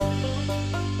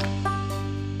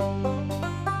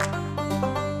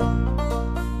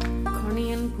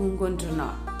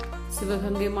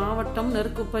சிவகங்கை மாவட்டம்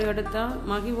நெருக்குப்பை அடுத்த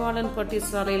மகிவாளன்பட்டி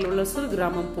சாலையில் உள்ள சிறு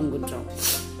கிராமம் பூங்குன்றம்.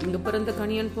 இங்கு பிறந்த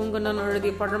கணியன் பூங்குன்றன்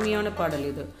எழுதிய பழமையான பாடல்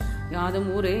இது. யாதும்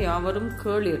ஊரே யாவரும்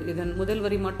கேளீர். இதன் முதல்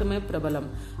வரி மட்டுமே பிரபலம்.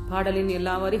 பாடலின்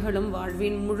எல்லா வரிகளும்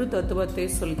வாழ்வின் முழு தத்துவத்தை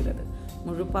சொல்கிறது.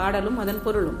 முழு பாடலும் அதன்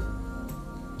பொருளும்.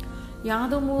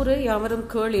 யாதும் ஊரே யாவரும்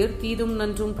கேளீர், தீதும்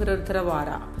நன்றும் பிறர்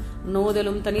தரவாரா.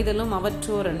 நோதலும் தனிதலும்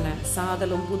அவற்றோர் என்ன,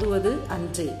 சாதலும் புதுவது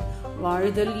அன்றே.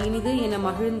 வாழ்தல் இனிது என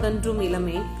மகிழ்ந்தன்றும்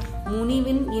இளமே,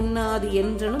 முனிவின் இன்னாது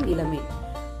என்றனும் இளமே.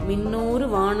 மின்னோரு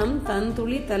வானம்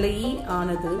தன்துளி தலையீ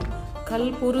ஆனது,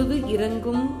 கல் பொருது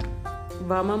இறங்கும்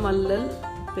வமமல்லல்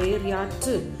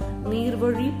பேர்யாற்று.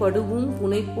 நீர்வழி படுவும்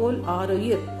புனைப்போல்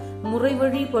ஆறுயிர்,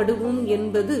 முறைவழி படுவும்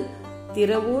என்பது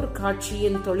திறவோர்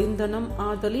காட்சியின் தொழிந்தனம்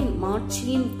ஆதலின்.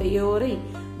 மாட்சியின் பெயோரை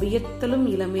வியத்தலும்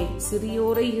இளமே,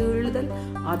 சிறியோரை எழுதல்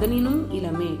அதனினும்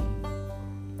இளமே.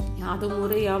 யாதும்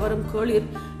ஊரே யாவரும் கேளீர்.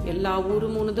 எல்லா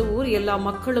ஊரும் உனது ஊர், எல்லா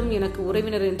மக்களும் எனக்கு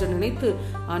உறவினர் என்று நினைத்து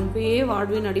அன்பே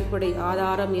வாழ்வின் அடிப்படை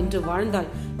ஆதாரம் என்று வாழ்ந்தால்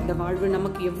இந்த வாழ்வு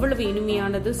நமக்கு எவ்வளவு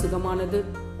இனிமையானது, சுகமானது.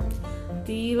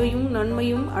 தீவையும்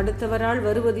நன்மையும் அடுத்தவரால்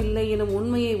வருவதில்லை எனும்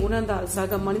உண்மையை உணர்ந்தால்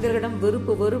சக மனிதர்களிடம்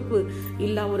வெறுப்பு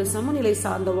இல்லா ஒரு சமநிலை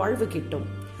சார்ந்த வாழ்வு கிட்டும்.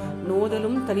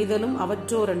 நோதலும் தனிதலும்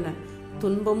அவற்றோர் என்ன,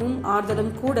 துன்பமும்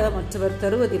ஆறுதலும் கூட மற்றவர்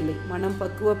தருவதில்லை. மனம்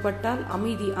பக்குவப்பட்டால்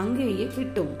அமைதி அங்கேயே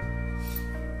கிட்டும்.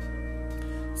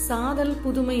 சாதல்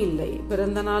புதுமை இல்லை.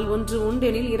 பிறந்த நாள் ஒன்று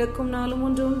உண்டெனில் இறக்கும் நாளும்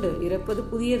ஒன்று உண்டு. இறப்பது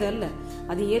புதியதல்ல,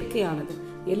 அது இயற்கையானது,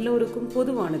 எல்லோருக்கும்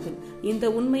பொதுவானது. இந்த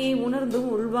உண்மையை உணர்ந்தும்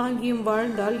உள்வாங்கியும்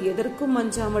வாழ்ந்தால் எதற்கும்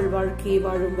அஞ்சாமல் வாழ்க்கையை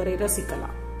வாழும் வரை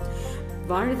ரசிக்கலாம்.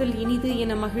 வாழ்தல் இனிது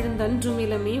என மகிழ்ந்தன்றும்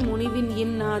இளமே, முனிவின்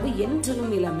இன்னாது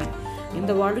என்றனும் இளமே.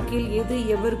 இந்த வாழ்க்கையில் எது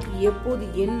எவருக்கு எப்போது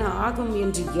என்ன ஆகும்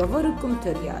என்று எவருக்கும்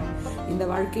தெரியாது. இந்த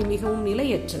வாழ்க்கை மிகவும்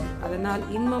நிலையற்றது. அதனால்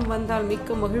இன்பம் வந்தால்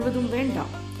மிக்க மகிழ்வதும்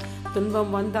வேண்டாம், துன்பம்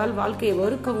வந்தால் வாழ்க்கையை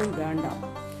வெறுக்கவும் வேண்டாம்.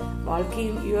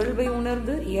 வாழ்க்கையின் இயல்பை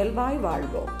உணர்ந்து இயல்பாய்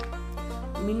வாழ்வோம்.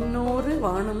 மின்னோரு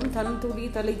வானம் தன்துளி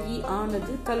தலையீ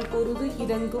ஆனது, கல் பொருது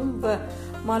இறங்கும்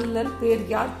மல்லல்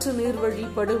பேர்யாற்று. நீர்வழி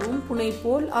படுவும்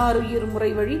புனைப்போல் ஆறுயிர்,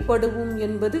 முறைவழி படுவும்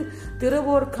என்பது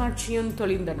திறவோர் காட்சியின்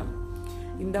தொழிந்தனம்.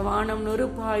 இந்த வானம்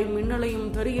நெருப்பாய் மின்னலையும்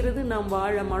தருகிறது, நாம்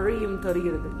வாழ மழையும்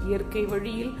தருகிறது. இயற்கை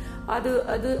வழியில் அது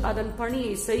அதன்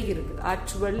பணியை செய்கிறது.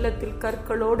 ஆற்று வெள்ளத்தில்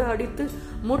கற்களோடு அடித்து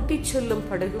முட்டி செல்லும்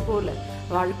படகு போல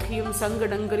வாழ்க்கையும்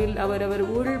சங்கடங்களில் அவரவர்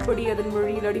ஊழ்படி அதன்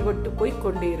வழியில் அடிபட்டு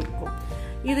போய்கொண்டே இருக்கும்.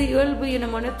 இது இயல்பு என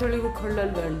மனத்தெளிவு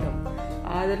கொள்ளல் வேண்டும்.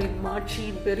 ஆதலின்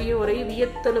மாட்சியின் பெரியோரை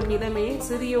வியத்தலும் இளமே,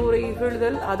 சிறியோரை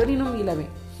இகழ்தல் அதனினும் இளமே.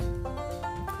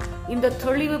 இந்த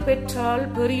தெளிவு பெற்றால்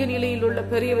பெரிய நிலையில் உள்ள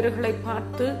பெரியவர்களை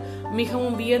பார்த்து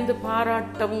மிகவும் வியந்து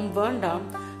பாராட்டவும் வேண்டாம்.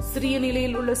 சிறிய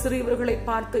நிலையில் உள்ள சிறியவர்களை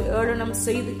பார்த்து ஏளனம்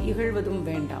செய்து இகழ்வதும்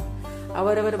வேண்டாம்.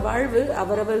 அவரவர் வாழ்வு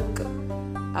அவரவருக்கு,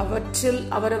 அவற்றில்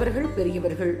அவரவர்கள்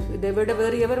பெரியவர்கள். இதை விட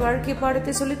வேறு எவர் வாழ்க்கை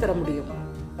பாடத்தை சொல்லித்தர முடியும்?